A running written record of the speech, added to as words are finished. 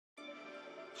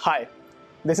Hi,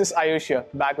 this is Ayush here,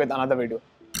 back with another video.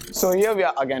 So here we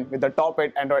are again with the top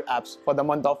 8 Android apps for the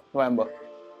month of November.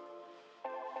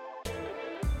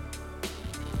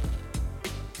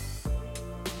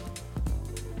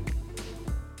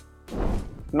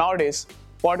 Nowadays,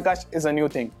 podcast is a new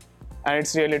thing and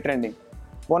it's really trending.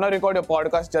 Wanna record your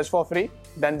podcast just for free?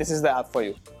 Then this is the app for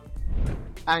you.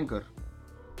 Anchor.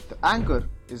 The Anchor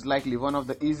is likely one of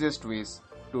the easiest ways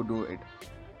to do it.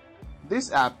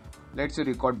 This app lets you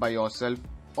record by yourself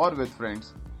or with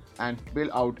friends and build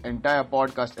out entire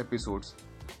podcast episodes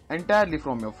entirely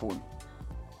from your phone.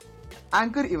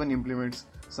 Anchor even implements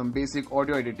some basic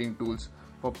audio editing tools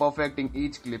for perfecting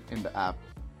each clip in the app.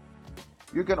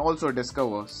 You can also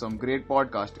discover some great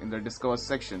podcasts in the Discover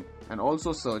section and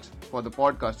also search for the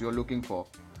podcast you're looking for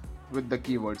with the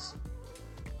keywords.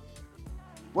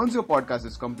 Once your podcast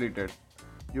is completed,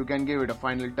 you can give it a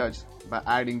final touch by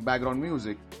adding background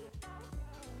music.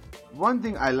 One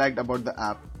thing I liked about the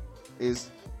app is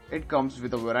it comes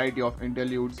with a variety of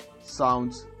interludes,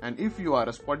 sounds, and if you are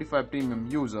a Spotify Premium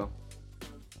user,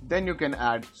 then you can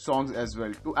add songs as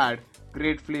well to add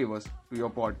great flavors to your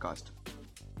podcast.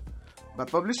 By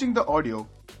publishing the audio,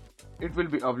 it will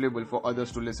be available for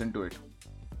others to listen to it.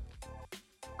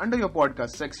 Under your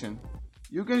podcast section,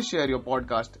 you can share your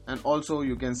podcast and also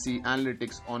you can see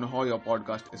analytics on how your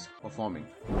podcast is performing.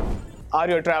 Are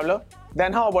you a traveler?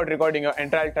 Then how about recording your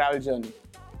entire travel journey?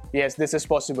 Yes, this is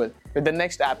possible with the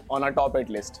next app on our top 8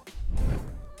 list.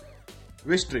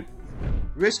 WishTrip.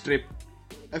 WishTrip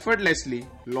effortlessly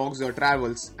logs your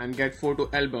travels and get photo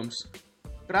albums,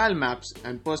 travel maps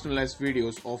and personalized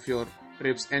videos of your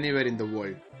trips anywhere in the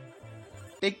world.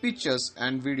 Take pictures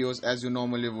and videos as you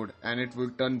normally would and it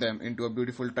will turn them into a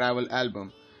beautiful travel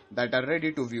album that are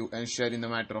ready to view and share in a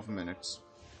matter of minutes.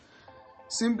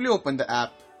 Simply open the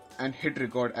app and hit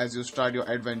record as you start your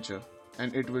adventure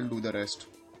and it will do the rest.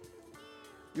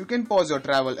 You can pause your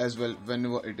travel as well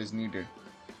whenever it is needed.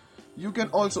 You can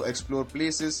also explore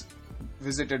places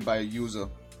visited by a user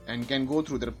and can go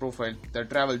through their profile, their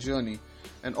travel journey,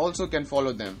 and also can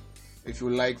follow them if you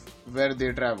like where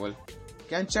they travel.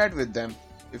 Can chat with them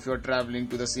if you are traveling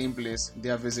to the same place they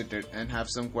have visited and have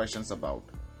some questions about.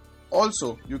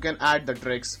 Also, you can add the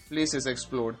treks, places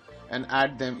explored, and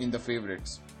add them in the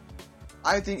favorites.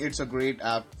 I think it's a great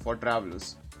app for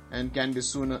travelers and can be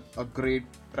soon a great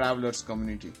travelers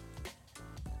community.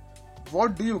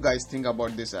 What do you guys think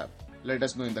about this app? Let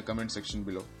us know in the comment section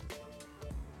below.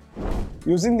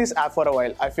 Using this app for a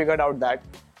while, I figured out that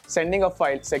sending a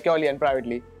file securely and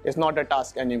privately is not a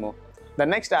task anymore. The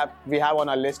next app we have on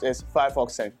our list is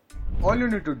Firefox Send. All you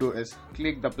need to do is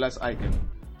click the plus icon.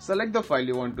 Select the file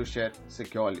you want to share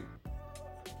securely.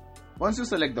 Once you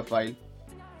select the file,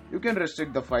 you can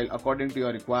restrict the file according to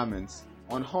your requirements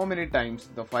on how many times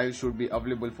the file should be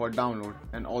available for download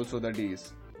and also the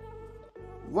days.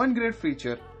 One great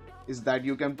feature is that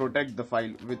you can protect the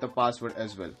file with a password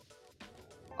as well.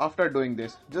 After doing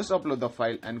this, just upload the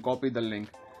file and copy the link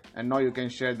and now you can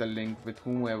share the link with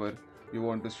whomever you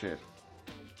want to share.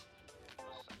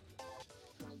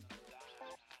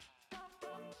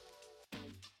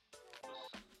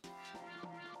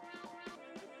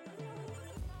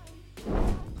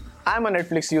 I'm a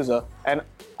Netflix user and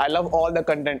I love all the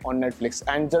content on Netflix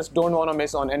and just don't want to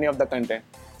miss on any of the content.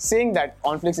 Seeing that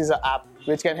OnFlix is an app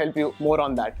which can help you more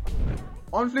on that.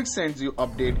 OnFlix sends you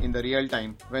update in the real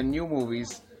time when new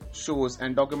movies, shows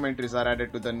and documentaries are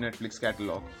added to the Netflix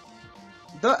catalog.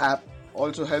 The app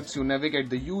also helps you navigate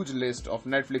the huge list of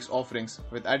Netflix offerings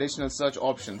with additional search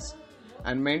options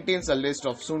and maintains a list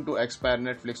of soon to expire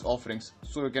Netflix offerings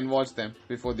so you can watch them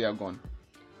before they are gone.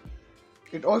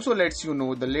 It also lets you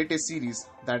know the latest series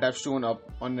that have shown up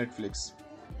on Netflix.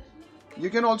 You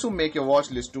can also make your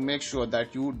watch list to make sure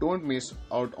that you don't miss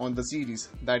out on the series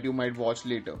that you might watch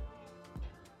later.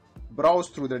 Browse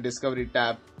through the Discovery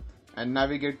tab and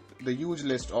navigate the huge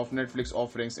list of Netflix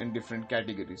offerings in different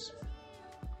categories.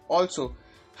 Also,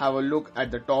 have a look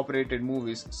at the top rated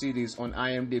movies series on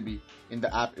IMDb in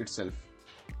the app itself.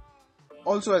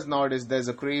 Also, as nowadays there's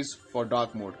a craze for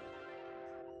dark mode.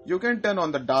 You can turn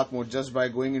on the dark mode just by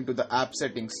going into the app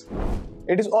settings.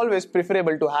 It is always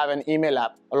preferable to have an email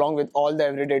app along with all the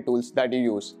everyday tools that you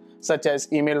use, such as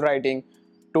email writing,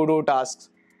 to-do tasks,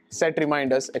 set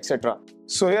reminders, etc.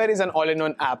 So here is an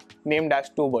all-in-one app named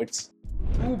as TwoBirds.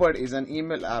 TwoBird is an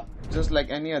email app just like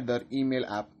any other email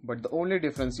app, but the only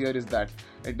difference here is that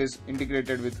it is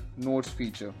integrated with Notes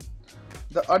feature.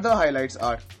 The other highlights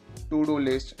are to-do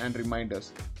list and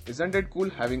reminders. Isn't it cool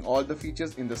having all the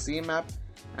features in the same app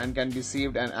and can be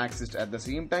saved and accessed at the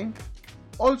same time?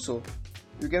 Also,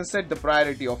 you can set the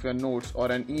priority of your notes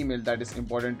or an email that is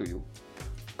important to you.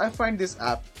 I find this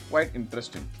app quite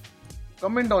interesting.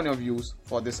 Comment down your views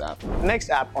for this app.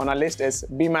 Next app on our list is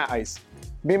Be My Eyes.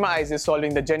 Be My Eyes is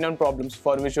solving the genuine problems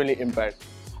for visually impaired.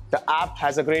 The app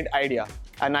has a great idea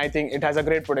and I think it has a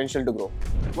great potential to grow.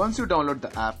 Once you download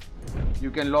the app, you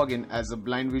can log in as a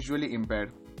blind visually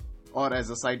impaired or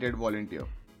as a sighted volunteer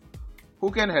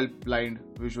who can help blind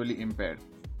visually impaired.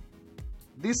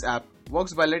 This app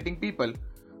works by letting people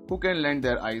who can lend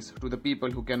their eyes to the people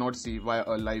who cannot see via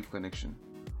a live connection.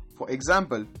 For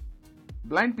example,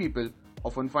 blind people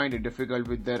often find it difficult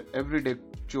with their everyday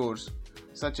chores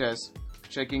such as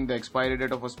checking the expiry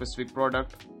date of a specific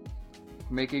product,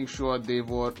 making sure they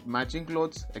wore matching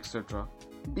clothes, etc.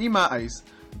 Be My Eyes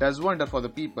does wonder for the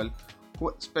people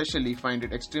who especially find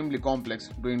it extremely complex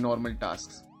doing normal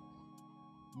tasks.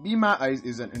 Be My Eyes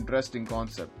is an interesting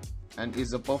concept and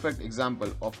is a perfect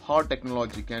example of how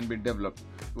technology can be developed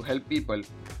to help people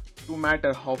no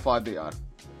matter how far they are.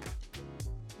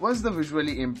 Once the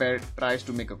visually impaired tries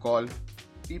to make a call,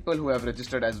 people who have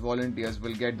registered as volunteers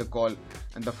will get the call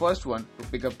and the first one to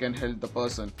pick up can help the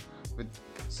person with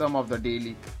some of the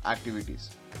daily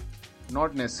activities.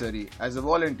 Not necessary as a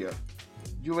volunteer,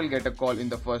 you will get a call in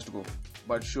the first go,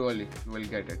 but surely you will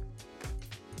get it.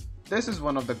 This is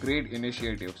one of the great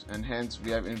initiatives and hence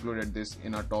we have included this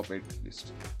in our top 8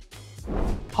 list.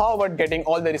 How about getting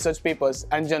all the research papers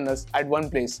and journals at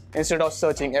one place instead of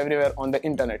searching everywhere on the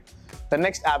internet? The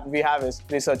next app we have is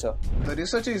Researcher. The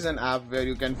Researcher is an app where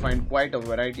you can find quite a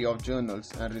variety of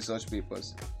journals and research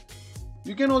papers.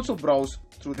 You can also browse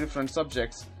through different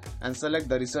subjects and select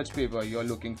the research paper you are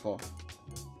looking for.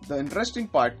 The interesting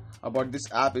part about this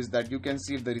app is that you can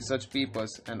save the research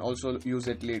papers and also use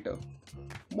it later.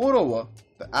 Moreover,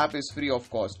 the app is free of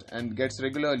cost and gets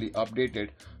regularly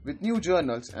updated with new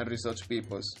journals and research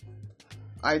papers.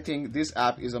 I think this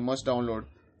app is a must download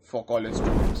for college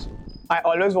students. I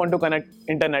always want to connect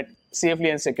internet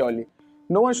safely and securely.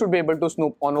 No one should be able to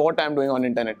snoop on what I am doing on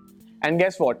internet. And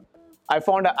guess what? I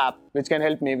found an app which can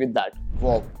help me with that.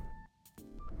 WhoaBob.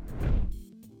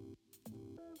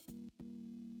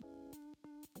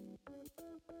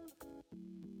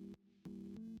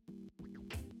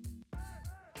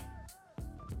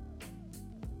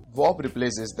 WhoaBob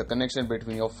replaces the connection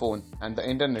between your phone and the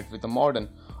internet with a modern,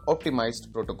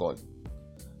 optimized protocol.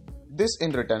 This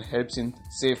in return helps in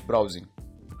safe browsing.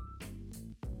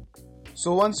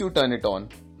 So once you turn it on,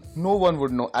 no one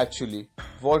would know actually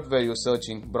what were you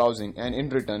searching, browsing, and in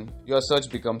return your search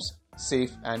becomes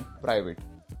safe and private.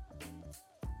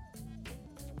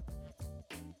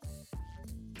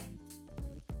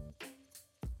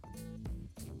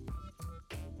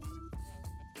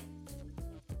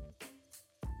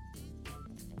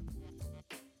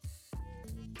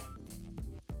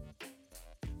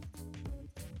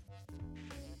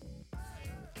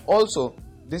 Also,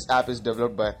 this app is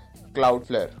developed by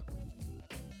Cloudflare.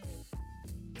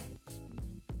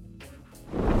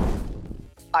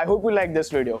 I hope you liked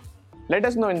this video. Let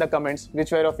us know in the comments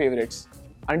which were your favorites.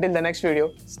 Until the next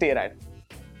video, stay rad.